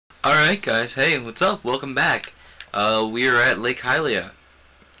Alright guys, hey, what's up? Welcome back. We are at Lake Hylia.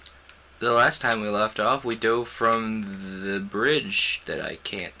 The last time we left off, we dove from the bridge that I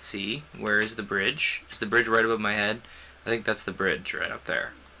can't see. Where is the bridge? Is the bridge right above my head? I think that's the bridge right up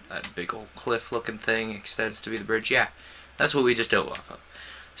there. That big old cliff looking thing extends to be the bridge. Yeah, that's what we just dove off of.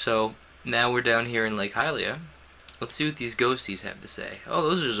 So, now we're down here in Lake Hylia. Let's see what these ghosties have to say. Oh,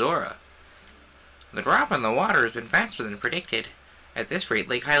 those are Zora. The drop in the water has been faster than predicted. At this rate,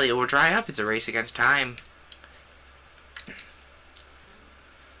 Lake Hylia will dry up. It's a race against time.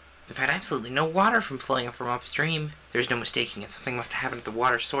 We've had absolutely no water from flowing from upstream. There's no mistaking it. Something must have happened at the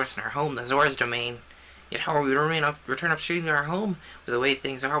water source in our home, the Zora's domain. Yet how are we to return upstream to our home? With the way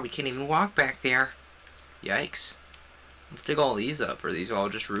things are, we can't even walk back there. Yikes. Let's dig all these up. Are these all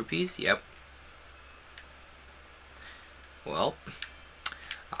just rupees? Yep. Well,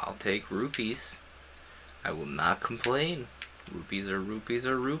 I'll take rupees. I will not complain. Rupees are rupees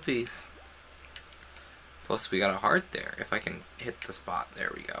are rupees. Plus we got a heart there. If I can hit the spot.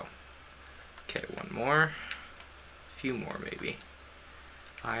 There we go. Okay, one more. A few more maybe.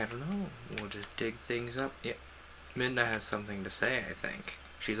 I don't know. We'll just dig things up. Yep. Midna has something to say, I think.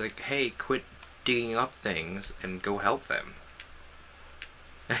 She's like, hey, quit digging up things and go help them.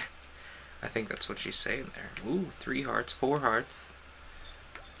 I think that's what she's saying there. Ooh, 3 hearts, 4 hearts.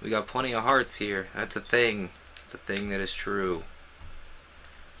 We got plenty of hearts here. That's a thing. It's a thing that is true.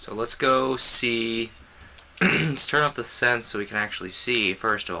 So let's go see. Let's turn off the sense so we can actually see,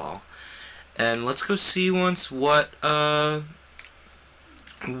 first of all. And let's go see once what's going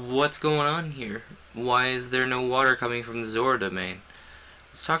on here. Why is there no water coming from the Zora domain?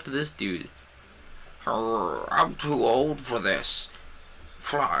 Let's talk to this dude. I'm too old for this.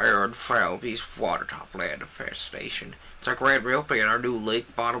 Flyer and Frailby's Watertop Land Infestation. It's our grand reopening at our new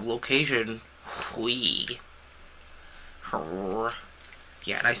lake bottom location. Whee.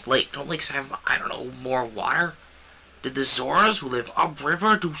 Yeah, nice lake. Don't lakes have, I don't know, more water? Did the Zoras who live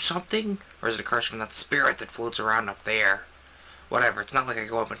upriver do something? Or is it a curse from that spirit that floats around up there? Whatever, it's not like I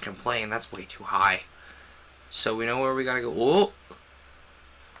go up and complain. That's way too high. So we know where we gotta go. Oh!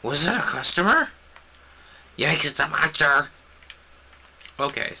 Was it a customer? Yikes, it's a monster!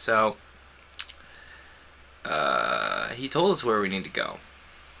 Okay, so he told us where we need to go.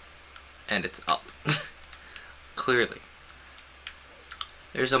 And it's up. Clearly.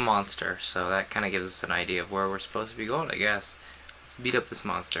 There's a monster, so that kind of gives us an idea of where we're supposed to be going, I guess. Let's beat up this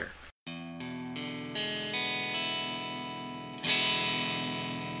monster.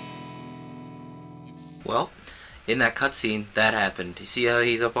 Well, in that cutscene, that happened. You see how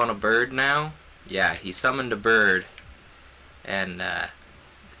he's up on a bird now? Yeah, he summoned a bird. And,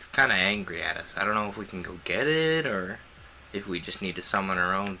 it's kind of angry at us. I don't know if we can go get it, or if we just need to summon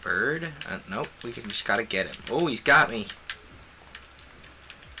our own bird. Nope, we just gotta get him. Oh, he's got me.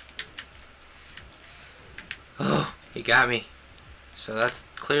 Oh, he got me. So that's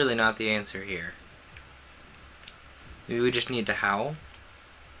clearly not the answer here. Maybe we just need to howl.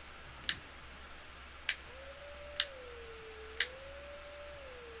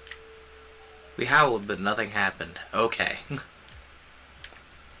 We howled, but nothing happened. Okay.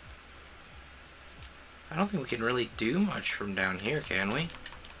 I don't think we can really do much from down here, can we?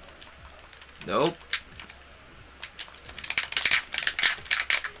 Nope.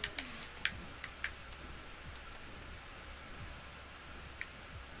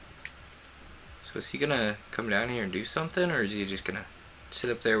 So is he gonna come down here and do something, or is he just gonna sit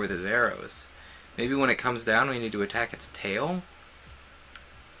up there with his arrows? Maybe when it comes down we need to attack its tail?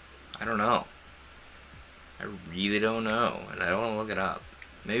 I don't know. I really don't know, and I don't want to look it up.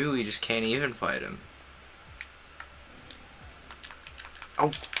 Maybe we just can't even fight him.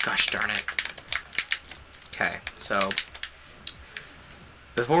 Oh, gosh darn it. Okay, so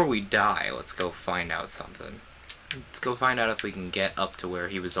before we die, let's go find out something. Let's go find out if we can get up to where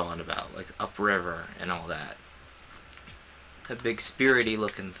he was on about, like upriver and all that. That big spirity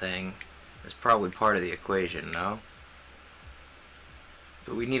looking thing is probably part of the equation, no?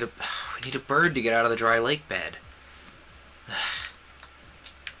 But we need a bird to get out of the dry lake bed.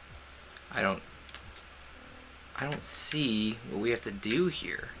 I don't see what we have to do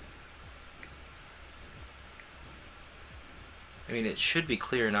here. I mean, it should be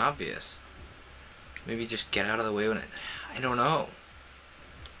clear and obvious. Maybe just get out of the way when it... I don't know.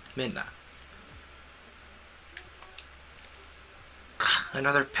 Midna.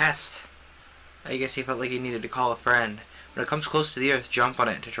 Another pest. I guess he felt like he needed to call a friend. When it comes close to the earth, jump on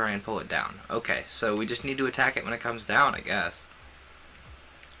it to try and pull it down. Okay, so we just need to attack it when it comes down, I guess.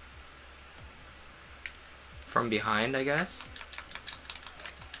 From behind, I guess?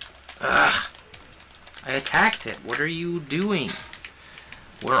 Ugh! I attacked it. What are you doing?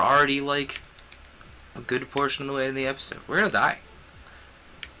 We're already, like, a good portion of the way in the episode. We're gonna die.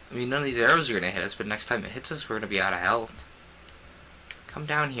 I mean, none of these arrows are gonna hit us, but next time it hits us, we're gonna be out of health. Come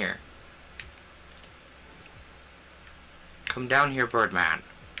down here. Come down here, Birdman.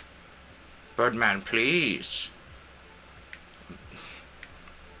 Birdman, please.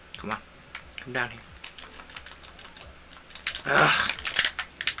 Come on. Come down here. Ugh.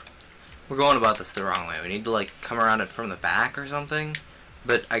 We're going about this the wrong way. We need to, like, come around it from the back or something.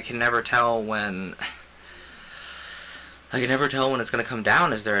 But I can never tell when... I can never tell when it's gonna come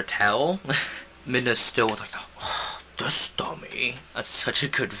down. Is there a tell? Midna's still with, like, oh, this dummy. That's such a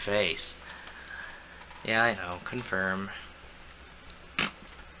good face. Yeah, I know. Confirm.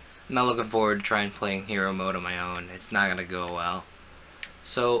 I'm not looking forward to trying playing hero mode on my own. It's not gonna go well.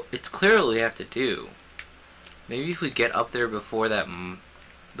 So, it's clear what we have to do. Maybe if we get up there before that...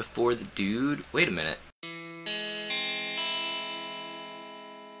 before the dude... Wait a minute.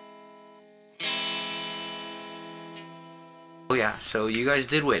 Oh yeah, so you guys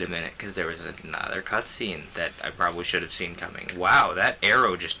did wait a minute, because there was another cutscene that I probably should have seen coming. Wow, that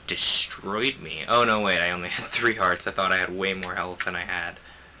arrow just destroyed me. Oh no, wait, I only had 3 hearts. I thought I had way more health than I had.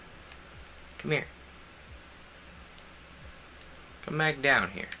 Come here. Come back down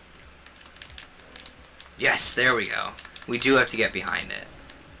here. Yes, there we go. We do have to get behind it.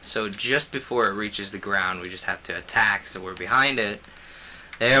 So just before it reaches the ground, we just have to attack, so we're behind it.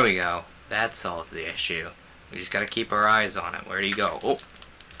 There we go. That solves the issue. We just gotta keep our eyes on it. Where do you go? Oh!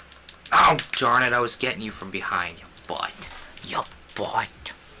 Oh, darn it, I was getting you from behind, you butt. You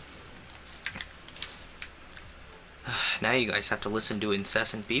butt. Now you guys have to listen to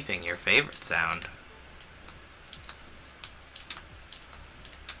incessant beeping, your favorite sound.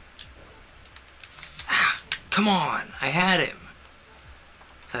 Ah, come on! I had him!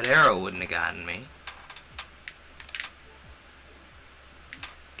 That arrow wouldn't have gotten me.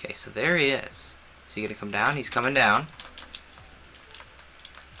 Okay, so there he is. Is he gonna come down? He's coming down.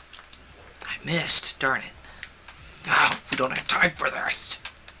 I missed. Darn it. Oh, we don't have time for this.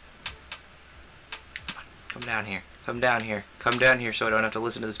 Come down here. Come down here. Come down here so I don't have to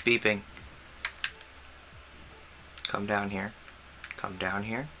listen to this beeping. Come down here. Come down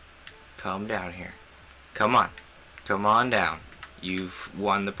here. Come down here. Come on. Come on down. You've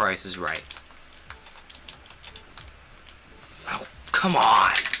won the Price is Right. Oh, come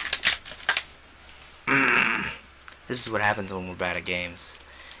on! This is what happens when we're bad at games.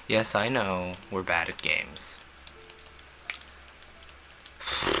 Yes, I know, we're bad at games.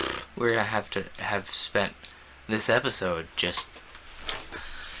 We're gonna have to have spent this episode just...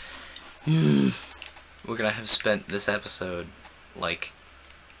 We're gonna have spent this episode, like,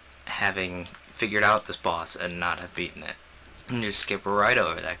 having figured out this boss and not have beaten it. And just skip right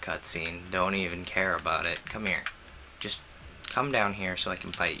over that cutscene. Don't even care about it. Come here. Just come down here so I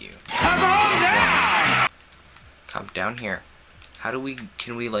can fight you. Come on down! Come down here. How do we...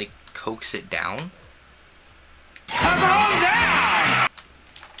 Can we, like, coax it down? Come on down!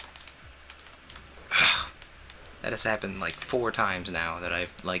 That has happened, like, 4 times now that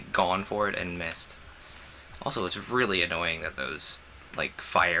I've, like, gone for it and missed. Also, it's really annoying that those, like,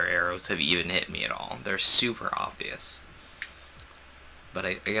 fire arrows have even hit me at all. They're super obvious. But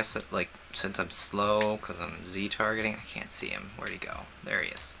I guess, that, like, since I'm slow, because I'm Z-targeting, I can't see him. Where'd he go? There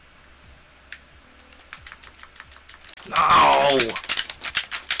he is. No!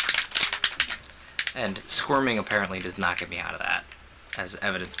 And squirming apparently does not get me out of that, as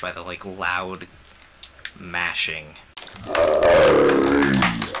evidenced by the, like, loud mashing.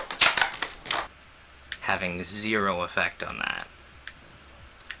 Having 0 effect on that.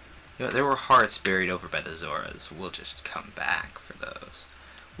 You know, there were hearts buried over by the Zoras. We'll just come back for those.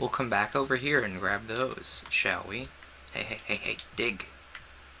 We'll come back over here and grab those, shall we? Hey, hey, hey, hey, dig.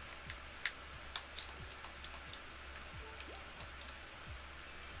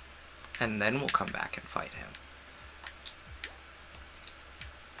 And then we'll come back and fight him.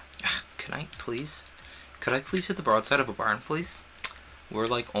 Can I please? Could I please hit the broadside of a barn, please? We're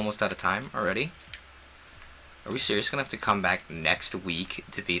like almost out of time already. Are we serious gonna have to come back next week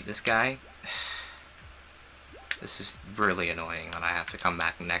to beat this guy? This is really annoying that I have to come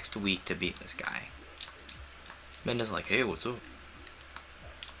back next week to beat this guy. Minda's like, hey, what's up?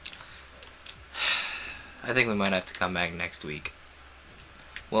 I think we might have to come back next week.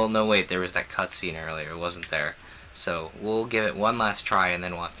 Well, no, wait, there was that cutscene earlier, wasn't there? So, we'll give it one last try and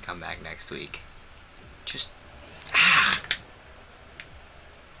then we'll have to come back next week. Just...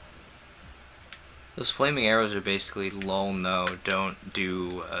 Those flaming arrows are basically lol no, don't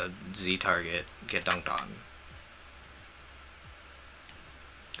do a Z target, get dunked on.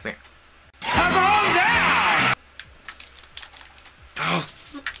 Come here. Come on down! Oh,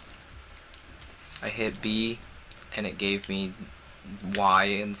 I hit B, and it gave me Y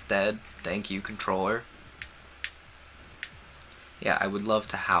instead. Thank you, controller. Yeah, I would love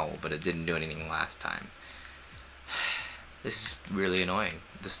to howl, but it didn't do anything last time. This is really annoying.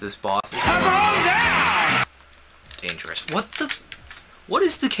 This boss is dangerous. What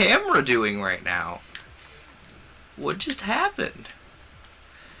is the camera doing right now? What just happened?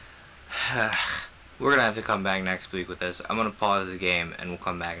 We're gonna have to come back next week with this. I'm gonna pause the game and we'll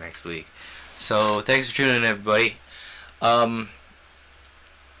come back next week. So thanks for tuning in, everybody.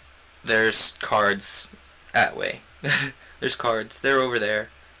 There's cards that way. There's cards. They're over there.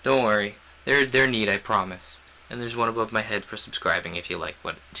 Don't worry. They're neat, I promise. And there's one above my head for subscribing if you like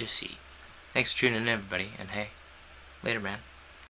what you see. Thanks for tuning in, everybody. And hey, later, man.